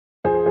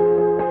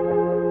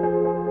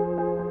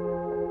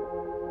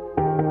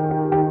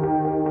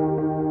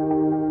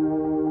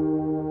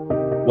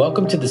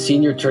Welcome to the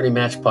Senior Attorney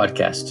Match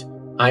podcast.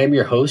 I am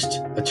your host,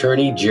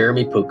 Attorney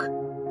Jeremy Pook,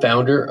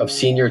 founder of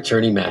Senior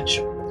Attorney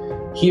Match.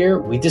 Here,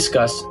 we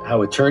discuss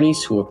how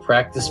attorneys who have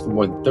practiced for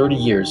more than 30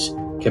 years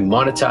can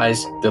monetize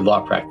their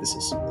law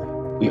practices.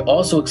 We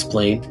also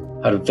explain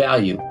how to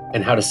value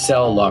and how to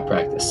sell a law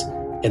practice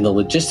and the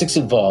logistics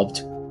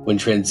involved when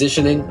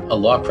transitioning a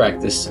law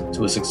practice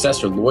to a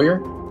successor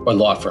lawyer or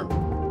law firm.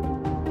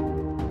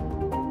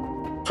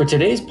 For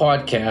today's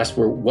podcast,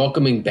 we're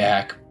welcoming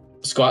back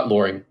Scott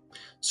Loring.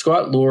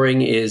 Scott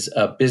Loring is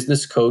a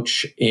business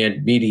coach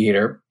and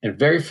mediator and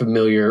very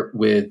familiar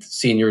with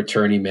Senior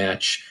Attorney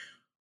Match.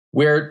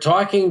 We're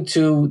talking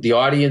to the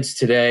audience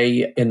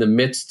today in the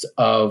midst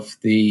of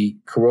the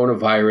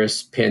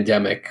coronavirus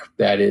pandemic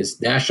that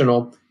is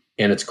national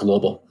and it's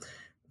global.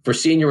 For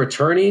senior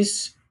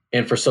attorneys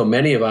and for so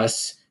many of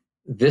us,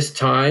 this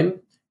time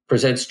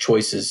presents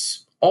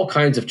choices, all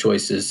kinds of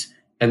choices,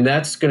 and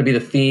that's going to be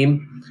the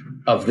theme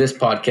of this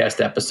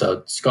podcast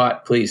episode.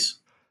 Scott, please.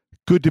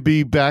 Good to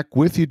be back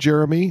with you,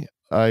 Jeremy.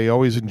 I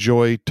always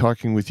enjoy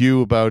talking with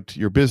you about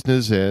your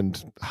business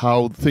and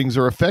how things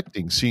are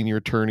affecting senior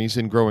attorneys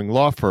in growing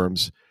law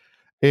firms.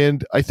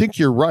 And I think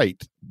you're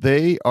right.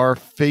 They are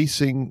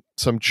facing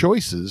some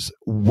choices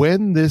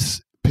when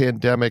this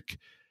pandemic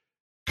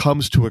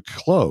comes to a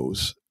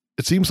close.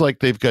 It seems like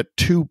they've got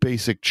two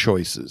basic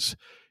choices.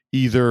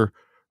 Either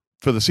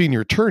for the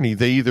senior attorney,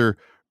 they either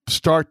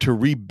start to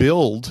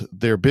rebuild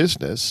their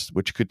business,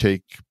 which could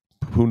take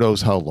who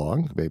knows how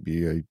long,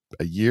 maybe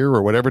a year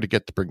or whatever to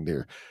get to bring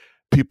their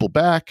people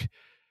back.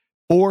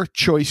 Or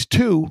choice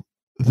two,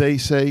 they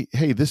say,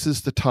 hey, this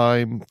is the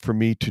time for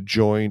me to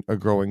join a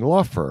growing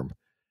law firm.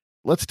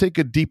 Let's take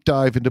a deep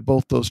dive into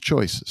both those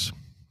choices.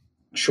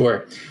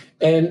 Sure.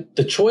 And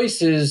the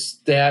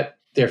choices that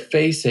they're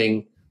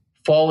facing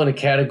fall in a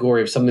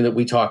category of something that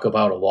we talk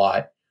about a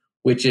lot,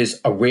 which is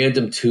a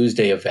Random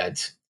Tuesday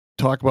event.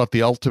 Talk about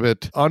the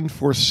ultimate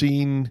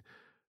unforeseen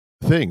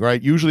thing,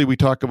 right? Usually we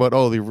talk about,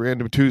 the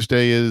Random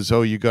Tuesday is,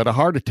 you got a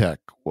heart attack.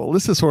 Well,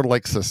 this is sort of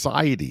like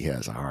society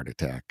has a heart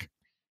attack.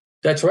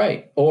 That's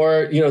right.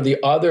 Or, the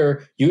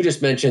other, you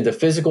just mentioned the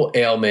physical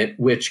ailment,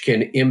 which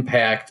can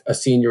impact a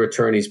senior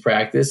attorney's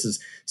practice. As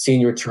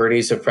senior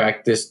attorneys have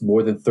practiced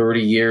more than 30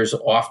 years,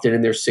 often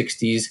in their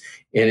 60s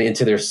and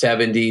into their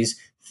 70s,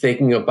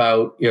 thinking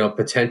about,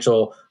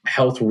 potential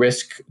health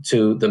risk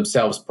to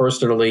themselves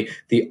personally.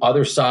 The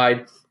other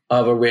side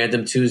of a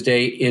Random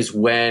Tuesday is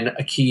when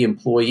a key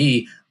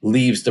employee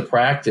leaves the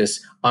practice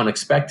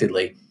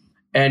unexpectedly.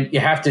 And you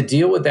have to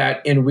deal with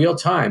that in real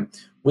time.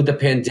 With the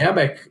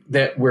pandemic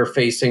that we're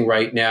facing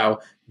right now,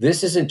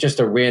 this isn't just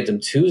a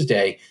Random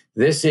Tuesday.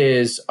 This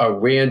is a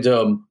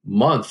random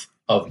month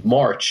of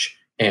March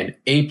and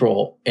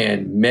April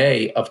and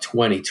May of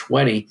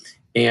 2020.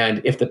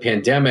 And if the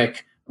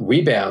pandemic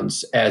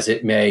rebounds as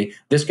it may,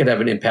 this could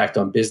have an impact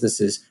on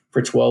businesses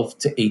for 12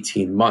 to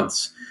 18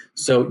 months.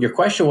 So your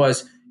question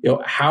was,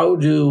 how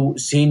do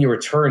senior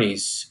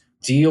attorneys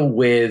deal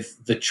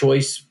with the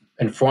choice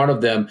in front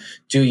of them?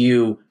 Do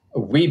you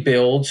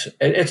rebuild?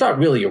 It's not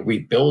really a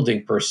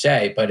rebuilding per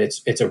se, but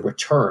it's a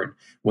return.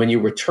 When you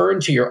return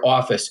to your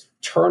office,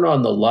 turn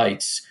on the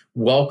lights,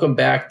 welcome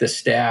back the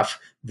staff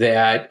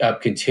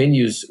that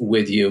continues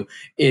with you.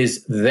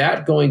 Is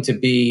that going to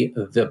be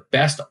the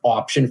best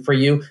option for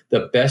you,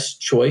 the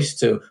best choice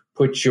to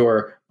put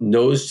your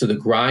nose to the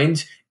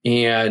grind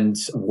and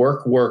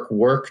work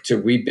to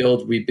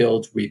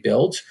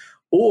rebuild?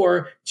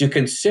 Or do you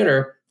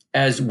consider,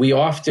 as we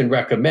often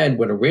recommend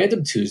when a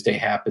Random Tuesday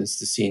happens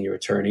to senior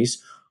attorneys,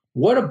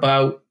 what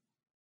about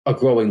a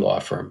growing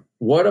law firm?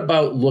 What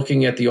about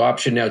looking at the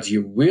option now? Do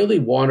you really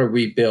want to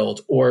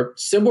rebuild? Or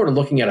similar to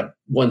looking at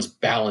one's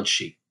balance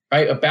sheet,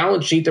 right? A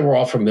balance sheet that we're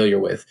all familiar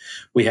with.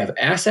 We have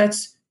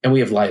assets and we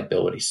have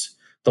liabilities.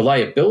 The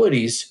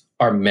liabilities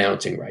are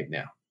mounting right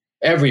now.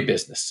 Every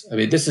business. I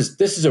mean, this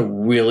is a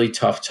really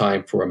tough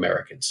time for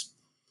Americans.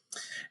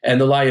 And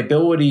the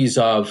liabilities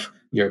of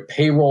your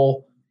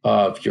payroll,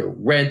 of your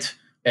rent,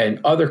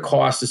 and other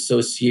costs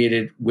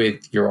associated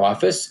with your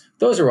office,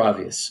 those are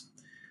obvious.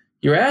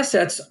 Your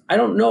assets, I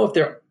don't know if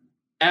they're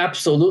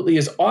absolutely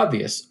as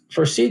obvious.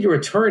 For senior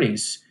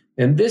attorneys,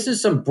 and this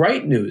is some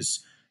bright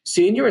news,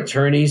 senior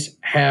attorneys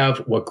have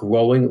what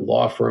growing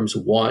law firms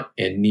want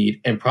and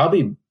need, and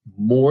probably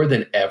more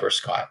than ever,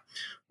 Scott,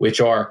 which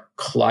are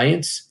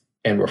clients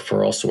and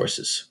referral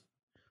sources.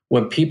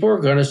 When people are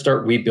going to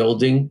start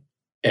rebuilding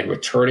and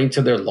returning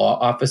to their law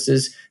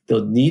offices,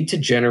 they'll need to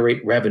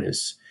generate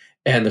revenues.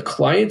 And the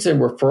clients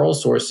and referral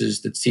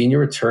sources that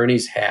senior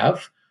attorneys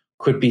have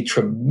could be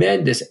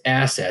tremendous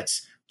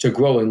assets to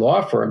growing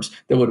law firms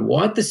that would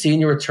want the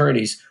senior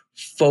attorneys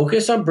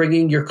focus on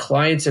bringing your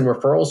clients and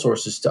referral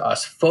sources to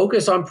us.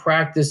 Focus on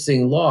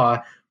practicing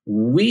law.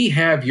 We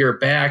have your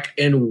back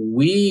and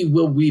we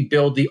will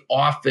rebuild the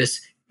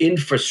office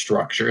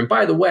infrastructure. And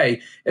by the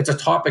way, it's a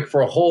topic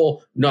for a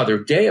whole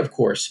nother day, of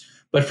course.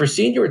 But for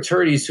senior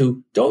attorneys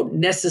who don't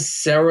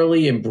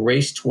necessarily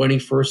embrace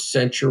 21st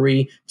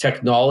century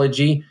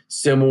technology,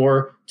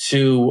 similar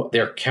to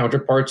their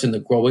counterparts in the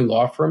growing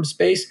law firm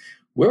space,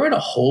 we're in a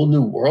whole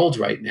new world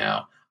right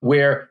now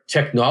where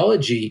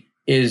technology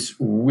is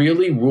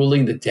really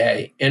ruling the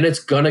day, and it's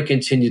going to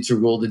continue to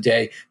rule the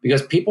day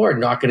because people are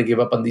not going to give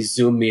up on these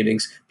Zoom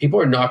meetings. People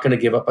are not going to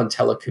give up on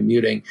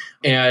telecommuting,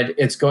 and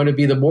it's going to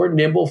be the more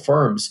nimble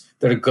firms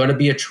that are going to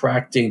be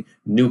attracting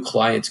new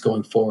clients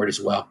going forward as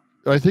well.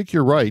 I think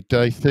you're right.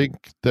 I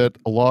think that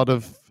a lot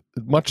of,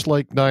 much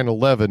like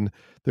 9/11,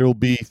 there will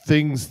be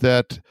things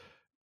that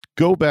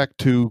go back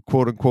to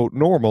quote unquote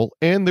normal,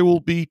 and there will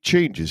be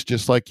changes,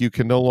 just like you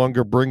can no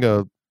longer bring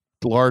a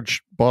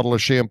large bottle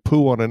of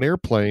shampoo on an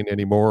airplane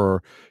anymore,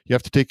 or you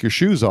have to take your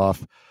shoes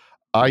off.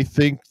 I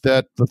think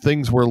that the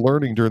things we're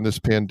learning during this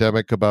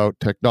pandemic about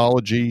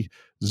technology,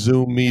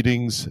 Zoom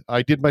meetings,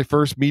 I did my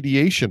first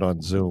mediation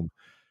on Zoom,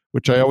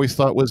 which I always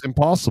thought was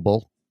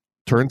impossible.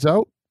 Turns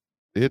out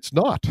it's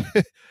not.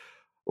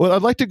 Well,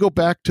 I'd like to go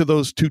back to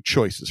those two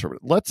choices.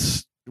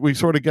 We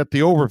sort of get the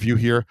overview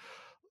here.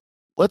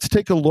 Let's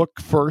take a look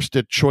first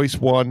at choice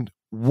one.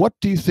 What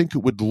do you think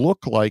it would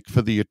look like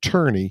for the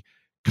attorney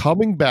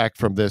coming back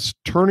from this,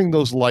 turning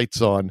those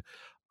lights on?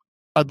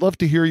 I'd love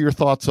to hear your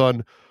thoughts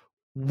on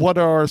what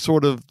are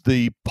sort of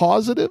the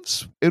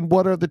positives and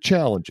what are the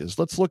challenges.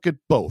 Let's look at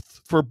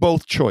both for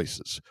both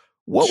choices.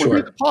 What would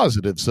be the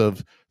positives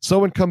of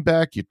someone come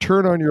back, you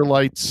turn on your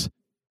lights?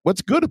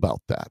 What's good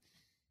about that?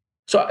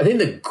 So I think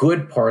the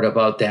good part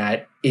about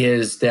that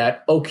is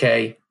that,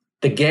 okay,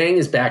 the gang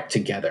is back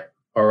together.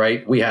 All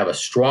right. We have a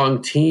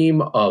strong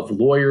team of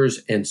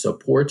lawyers and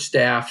support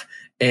staff.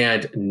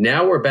 And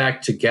now we're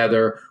back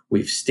together.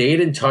 We've stayed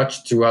in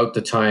touch throughout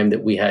the time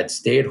that we had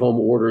stay-at-home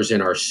orders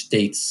in our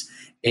states.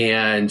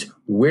 And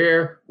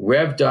we're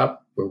revved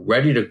up. We're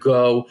ready to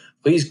go.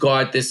 Please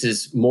God, this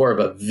is more of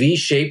a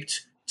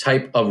V-shaped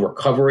type of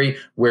recovery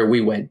where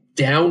we went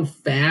down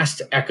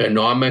fast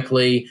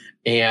economically.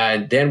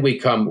 And then we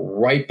come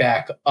right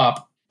back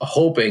up,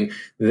 hoping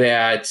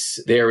that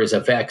there is a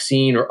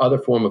vaccine or other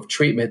form of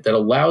treatment that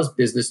allows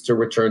business to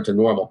return to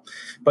normal.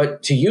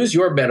 But to use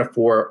your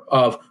metaphor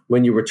of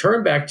when you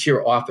return back to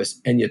your office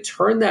and you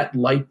turn that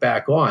light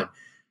back on,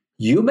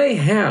 you may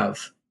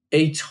have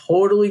a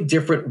totally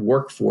different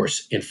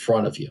workforce in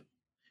front of you.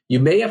 You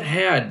may have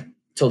had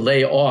to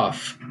lay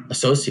off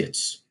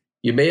associates.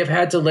 You may have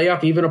had to lay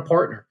off even a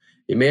partner.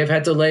 You may have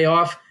had to lay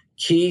off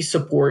key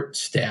support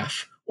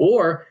staff,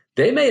 or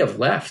they may have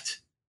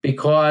left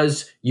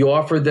because you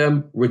offered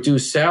them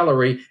reduced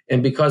salary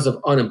and because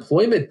of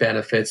unemployment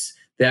benefits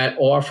that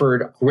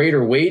offered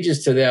greater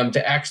wages to them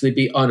to actually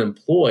be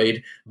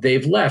unemployed,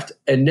 they've left.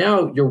 And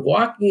now you're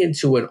walking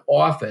into an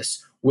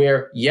office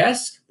where,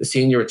 yes, the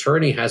senior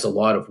attorney has a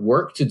lot of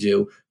work to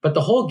do, but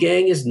the whole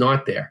gang is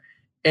not there.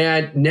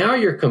 And now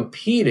you're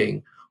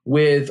competing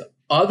with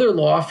other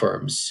law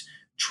firms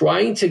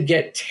trying to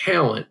get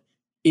talent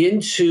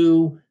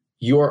into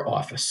your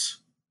office.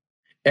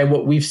 And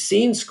what we've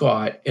seen,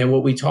 Scott, and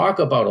what we talk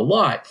about a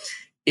lot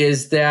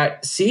is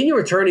that senior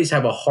attorneys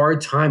have a hard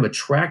time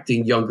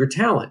attracting younger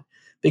talent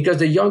because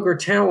the younger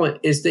talent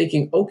is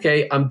thinking,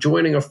 okay, I'm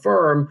joining a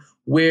firm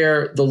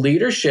where the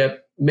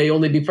leadership may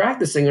only be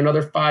practicing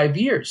another 5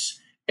 years.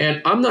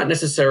 And I'm not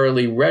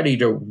necessarily ready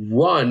to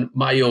run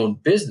my own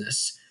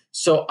business.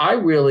 So I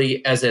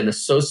really, as an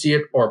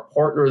associate or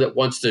partner that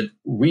wants to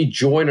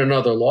rejoin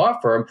another law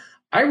firm,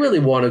 I really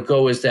want to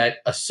go as that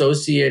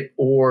associate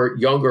or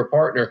younger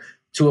partner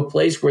to a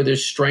place where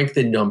there's strength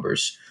in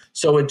numbers.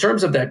 So in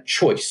terms of that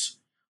choice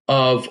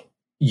of,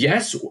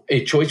 yes,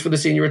 a choice for the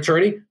senior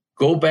attorney,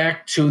 go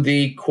back to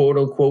the quote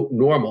unquote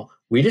normal.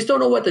 We just don't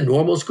know what the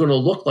normal is going to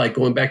look like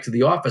going back to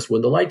the office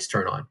when the lights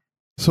turn on.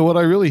 So what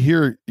I really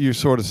hear you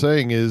sort of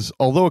saying is,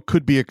 although it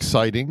could be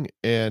exciting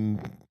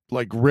and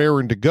like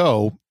raring to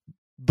go,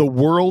 the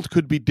world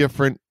could be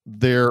different.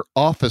 Their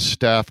office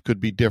staff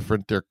could be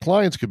different. Their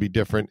clients could be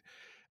different.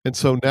 And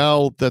so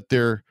now that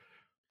they're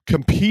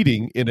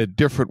competing in a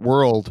different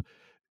world,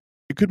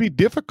 it could be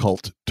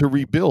difficult to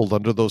rebuild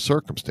under those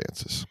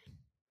circumstances.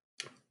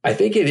 I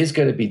think it is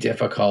going to be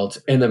difficult.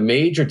 And the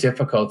major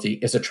difficulty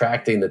is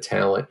attracting the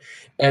talent.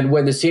 And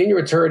when the senior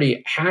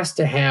attorney has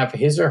to have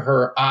his or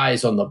her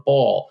eyes on the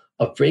ball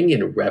of bringing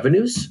in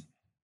revenues,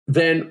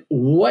 then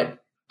what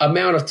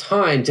amount of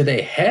time do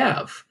they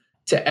have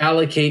to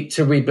allocate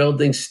to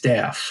rebuilding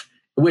staff,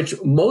 which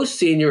most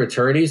senior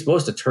attorneys,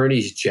 most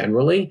attorneys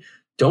generally,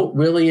 don't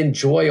really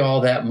enjoy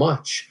all that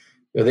much.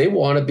 They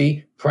want to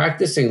be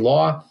practicing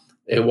law.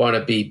 They want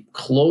to be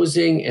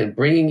closing and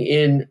bringing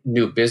in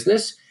new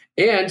business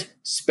and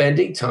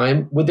spending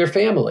time with their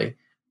family.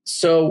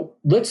 So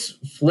let's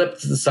flip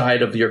to the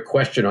side of your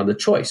question on the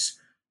choice.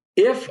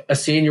 If a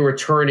senior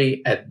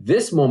attorney at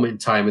this moment in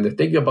time, and they're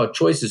thinking about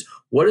choices,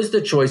 what does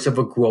the choice of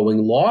a growing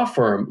law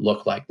firm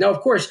look like? Now, of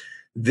course,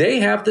 they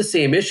have the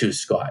same issues,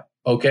 Scott.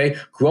 Okay,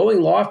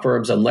 growing law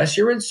firms, unless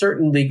you're in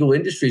certain legal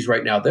industries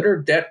right now that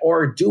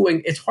are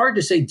doing, it's hard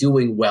to say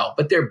doing well,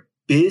 but they're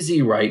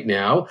busy right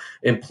now.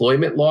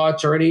 Employment law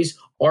attorneys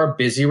are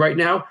busy right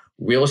now.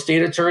 Real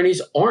estate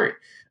attorneys aren't.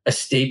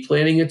 Estate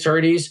planning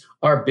attorneys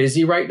are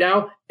busy right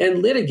now,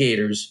 and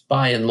litigators,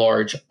 by and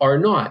large, are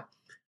not.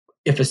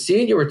 If a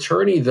senior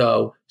attorney,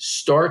 though,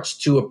 starts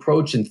to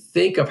approach and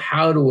think of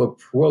how to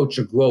approach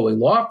a growing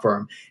law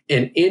firm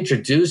and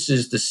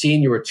introduces the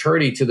senior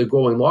attorney to the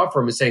growing law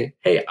firm and saying,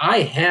 hey,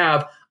 I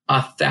have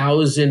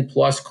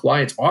 1,000+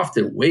 clients,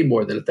 often way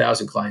more than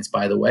 1,000 clients,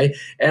 by the way,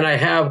 and I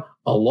have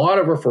a lot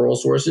of referral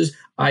sources.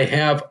 I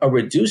have a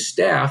reduced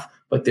staff,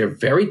 but they're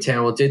very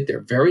talented. They're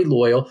very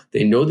loyal.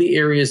 They know the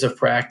areas of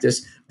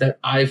practice that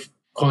I've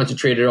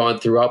concentrated on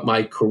throughout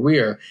my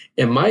career.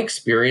 In my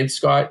experience,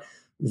 Scott,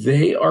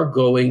 they are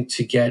going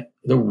to get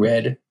the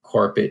red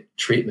carpet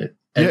treatment.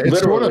 And yeah, it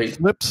sort of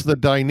flips the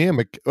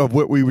dynamic of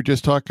what we were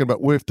just talking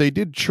about. Where if they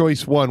did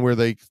choice one, where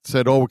they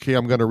said, "Oh, okay,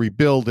 I'm going to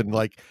rebuild," and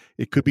like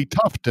it could be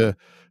tough to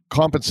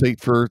compensate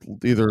for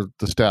either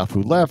the staff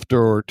who left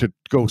or to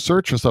go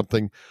search for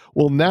something.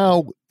 Well,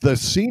 now the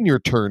senior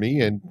attorney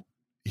and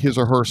his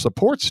or her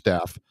support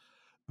staff,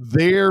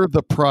 they're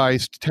the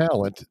prized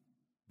talent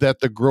that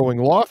the growing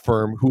law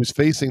firm who's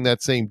facing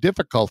that same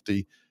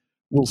difficulty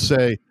will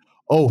say,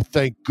 oh,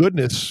 thank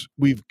goodness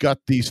we've got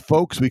these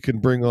folks we can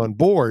bring on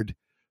board.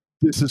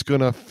 This is going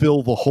to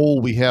fill the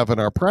hole we have in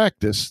our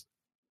practice.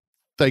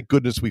 Thank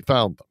goodness we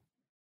found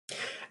them.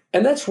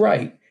 And that's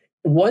right.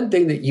 One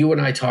thing that you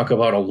and I talk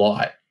about a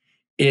lot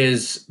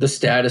is the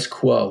status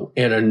quo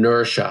and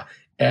inertia.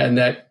 And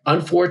that,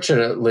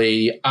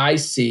 unfortunately, I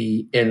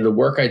see in the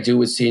work I do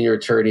with Senior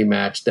Attorney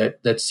Match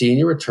that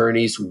senior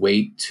attorneys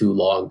wait too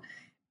long.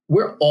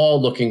 We're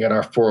all looking at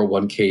our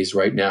 401ks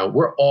right now.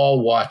 We're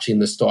all watching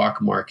the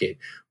stock market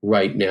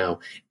right now.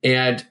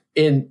 And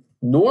in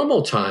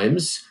normal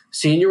times,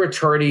 senior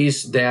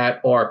attorneys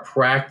that are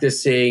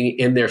practicing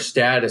in their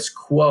status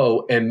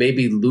quo and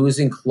maybe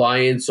losing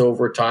clients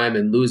over time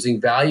and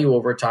losing value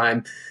over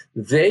time,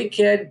 they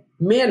can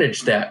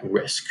manage that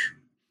risk.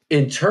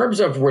 In terms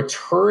of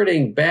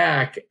returning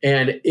back,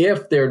 and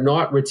if they're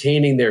not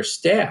retaining their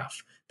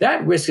staff,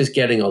 that risk is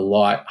getting a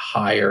lot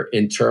higher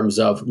in terms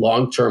of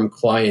long-term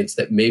clients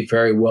that may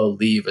very well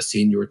leave a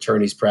senior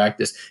attorney's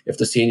practice if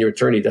the senior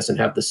attorney doesn't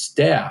have the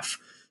staff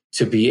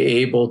to be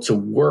able to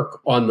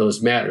work on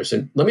those matters.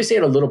 And let me say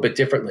it a little bit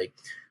differently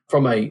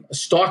from a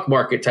stock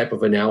market type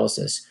of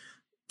analysis.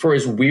 For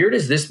as weird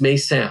as this may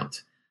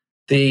sound,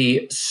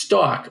 the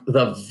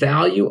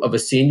value of a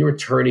senior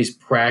attorney's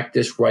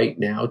practice right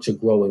now to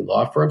growing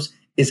law firms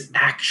is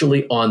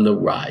actually on the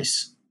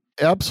rise.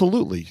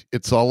 Absolutely.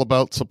 It's all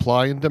about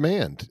supply and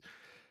demand.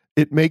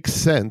 It makes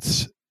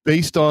sense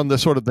based on the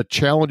sort of the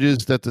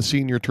challenges that the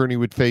senior attorney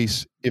would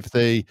face if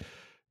they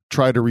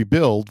try to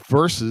rebuild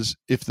versus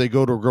if they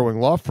go to a growing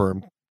law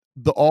firm.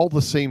 All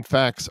the same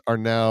facts are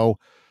now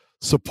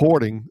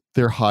supporting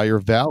their higher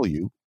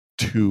value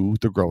to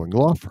the growing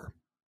law firm.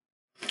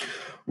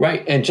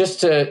 Right. And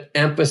just to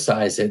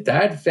emphasize it,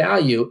 that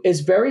value is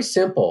very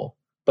simple,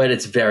 but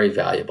it's very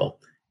valuable.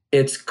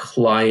 It's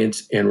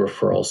clients and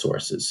referral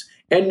sources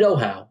and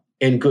know-how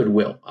and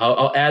goodwill.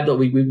 I'll add that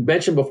we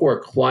mentioned before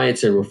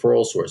clients and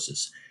referral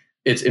sources.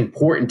 It's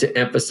important to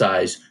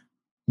emphasize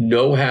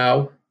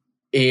know-how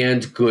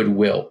and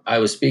goodwill. I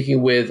was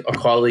speaking with a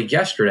colleague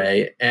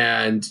yesterday,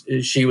 and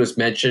she was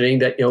mentioning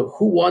that,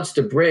 who wants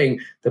to bring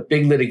the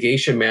big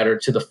litigation matter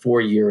to the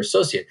 4-year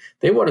associate?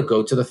 They want to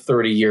go to the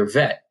 30-year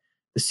vet.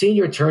 The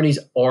senior attorneys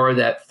are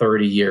that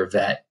 30-year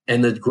vet,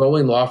 and the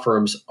growing law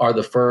firms are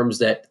the firms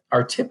that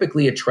are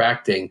typically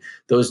attracting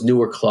those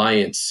newer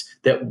clients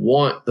that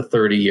want the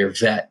 30-year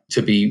vet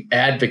to be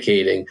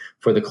advocating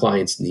for the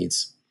client's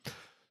needs.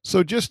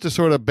 So just to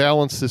sort of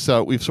balance this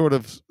out, we've sort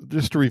of,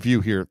 just to review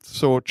here.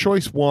 So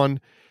choice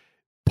one,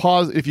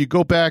 pause. If you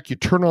go back, you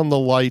turn on the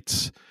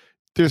lights,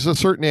 there's a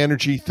certain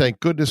energy. Thank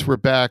goodness we're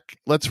back.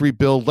 Let's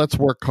rebuild. Let's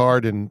work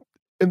hard. And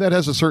that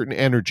has a certain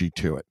energy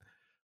to it.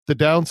 The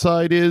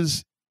downside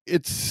is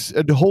it's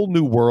a whole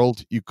new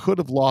world. You could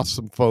have lost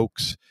some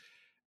folks.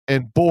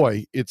 And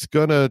boy, it's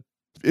going to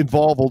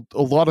involve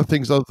a lot of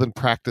things other than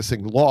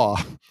practicing law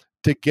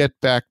to get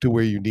back to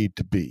where you need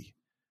to be.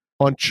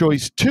 On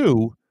choice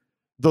two,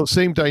 those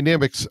same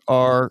dynamics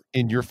are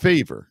in your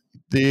favor.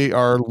 They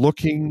are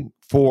looking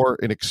for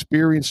an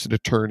experienced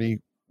attorney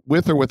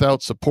with or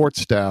without support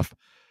staff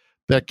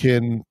that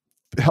can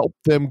help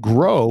them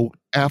grow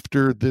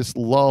after this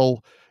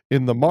lull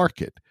in the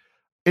market.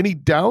 Any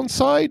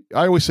downside?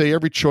 I always say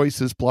every choice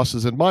has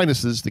pluses and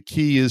minuses. The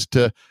key is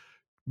to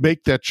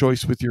make that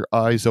choice with your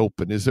eyes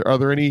open. Are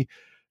there any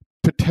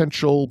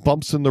potential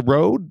bumps in the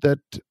road that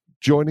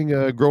joining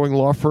a growing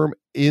law firm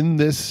in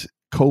this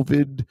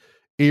COVID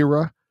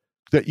era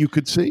that you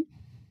could see?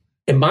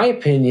 In my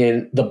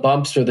opinion, the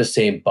bumps are the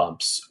same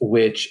bumps,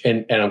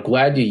 and I'm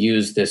glad you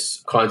used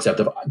this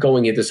concept of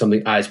going into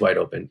something eyes wide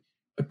open.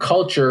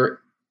 Culture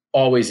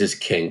always is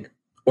king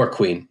or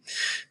queen,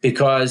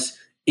 because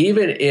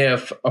even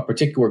if a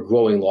particular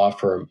growing law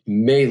firm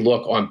may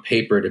look on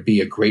paper to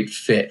be a great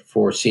fit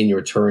for a senior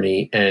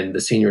attorney and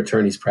the senior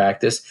attorney's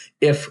practice,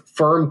 if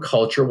firm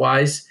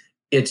culture-wise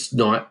it's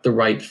not the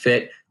right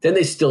fit, then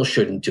they still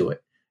shouldn't do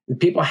it.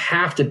 People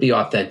have to be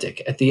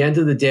authentic. At the end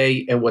of the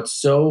day, and what's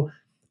so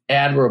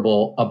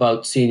admirable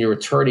about senior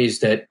attorneys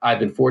that I've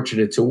been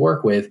fortunate to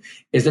work with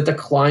is that the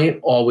client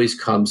always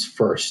comes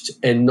first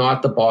and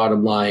not the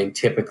bottom line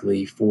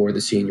typically for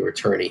the senior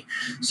attorney.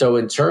 So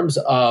in terms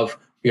of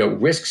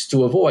risks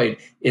to avoid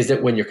is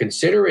that when you're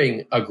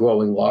considering a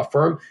growing law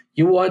firm,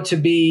 you want to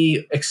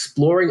be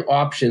exploring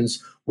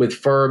options with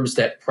firms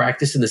that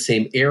practice in the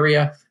same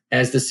area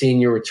as the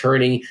senior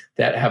attorney,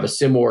 that have a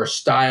similar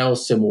style,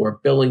 similar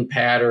billing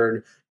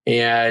pattern.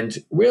 And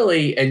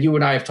really, and you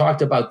and I have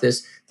talked about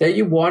this, that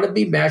you want to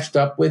be matched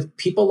up with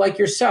people like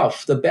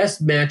yourself. The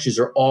best matches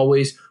are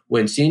always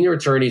when senior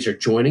attorneys are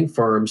joining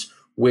firms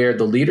where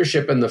the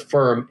leadership in the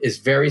firm is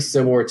very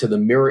similar to the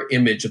mirror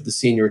image of the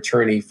senior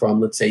attorney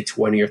from, let's say,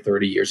 20 or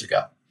 30 years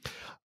ago.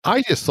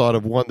 I just thought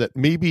of one that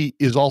maybe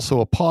is also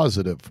a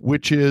positive,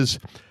 which is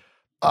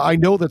I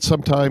know that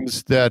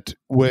sometimes that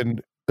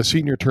when a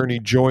senior attorney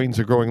joins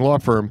a growing law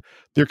firm,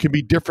 there can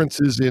be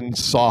differences in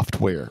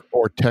software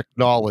or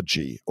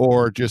technology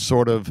or just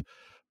sort of,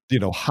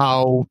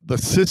 how the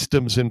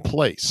system's in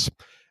place.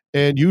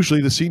 And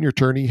usually the senior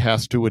attorney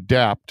has to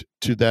adapt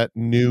to that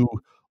new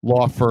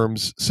law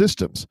firm's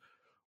systems.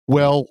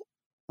 Well,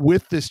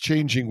 with this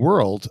changing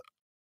world,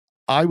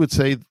 I would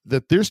say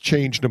that there's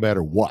change no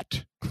matter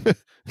what.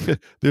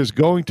 There's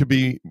going to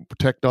be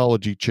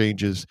technology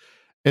changes.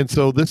 And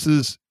so this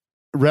is,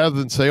 rather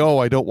than say,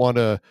 I don't want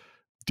to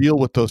deal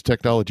with those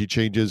technology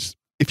changes,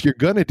 if you're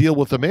going to deal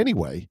with them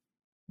anyway,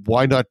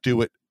 why not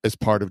do it as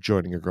part of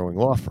joining a growing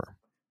law firm?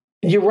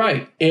 You're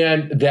right.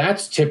 And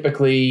that's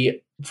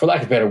typically, for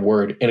lack of a better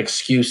word, an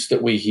excuse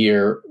that we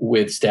hear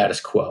with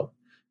status quo.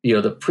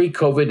 The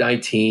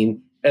pre-COVID-19,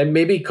 and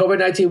maybe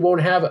COVID-19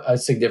 won't have a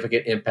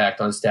significant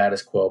impact on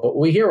status quo, but what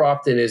we hear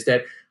often is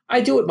that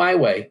I do it my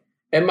way,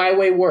 and my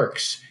way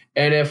works.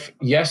 And if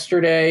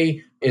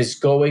yesterday is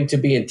going to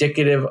be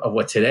indicative of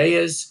what today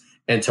is,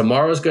 and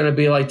tomorrow is going to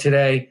be like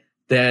today,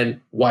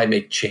 then why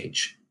make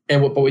change?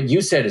 And what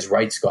you said is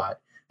right, Scott.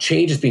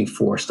 Change is being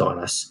forced on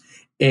us.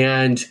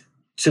 And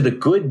to the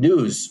good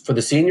news for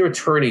the senior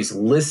attorneys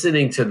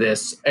listening to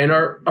this and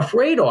are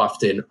afraid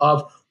often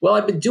of,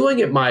 I've been doing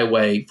it my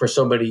way for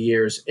so many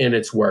years and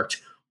it's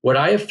worked. What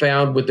I have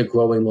found with the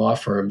growing law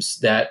firms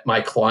that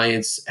my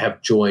clients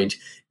have joined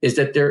is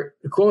that their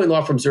growing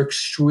law firms are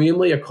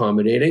extremely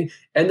accommodating,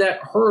 and that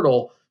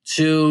hurdle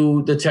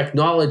to the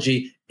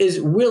technology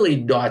is really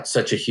not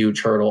such a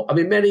huge hurdle. I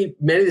mean, many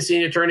of the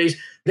senior attorneys,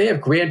 they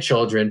have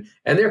grandchildren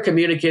and they're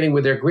communicating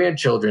with their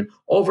grandchildren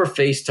over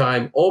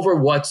FaceTime, over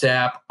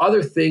WhatsApp,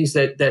 other things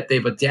that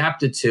they've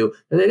adapted to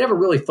and they never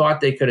really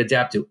thought they could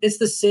adapt to. It's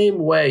the same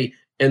way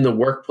in the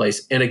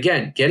workplace. And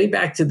again, getting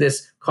back to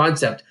this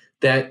concept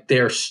that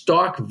their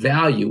stock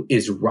value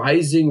is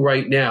rising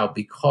right now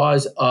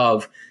because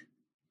of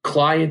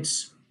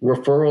clients,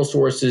 referral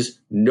sources,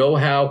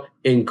 know-how,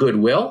 and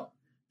goodwill.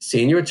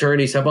 Senior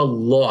attorneys have a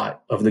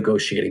lot of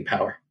negotiating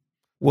power.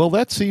 Well,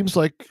 that seems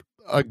like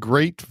a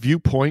great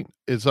viewpoint.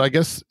 I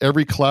guess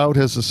every cloud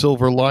has a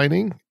silver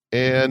lining,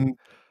 and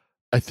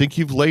I think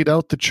you've laid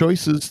out the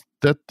choices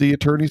that the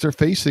attorneys are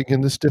facing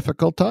in this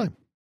difficult time.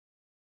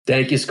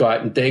 Thank you,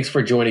 Scott, and thanks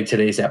for joining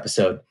today's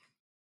episode.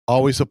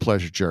 Always a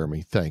pleasure,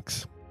 Jeremy.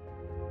 Thanks.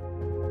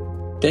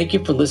 Thank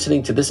you for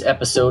listening to this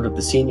episode of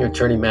the Senior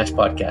Attorney Match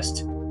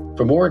podcast.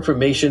 For more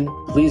information,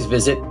 please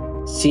visit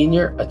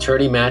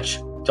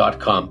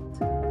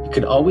seniorattorneymatch.com. You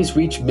can always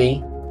reach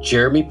me,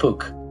 Jeremy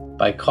Pook,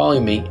 by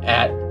calling me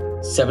at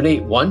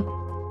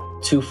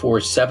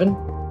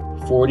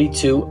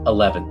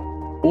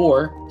 781-247-4211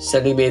 or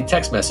sending me a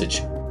text message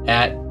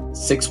at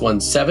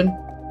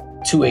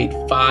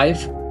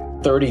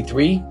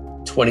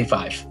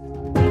 617-285-3325.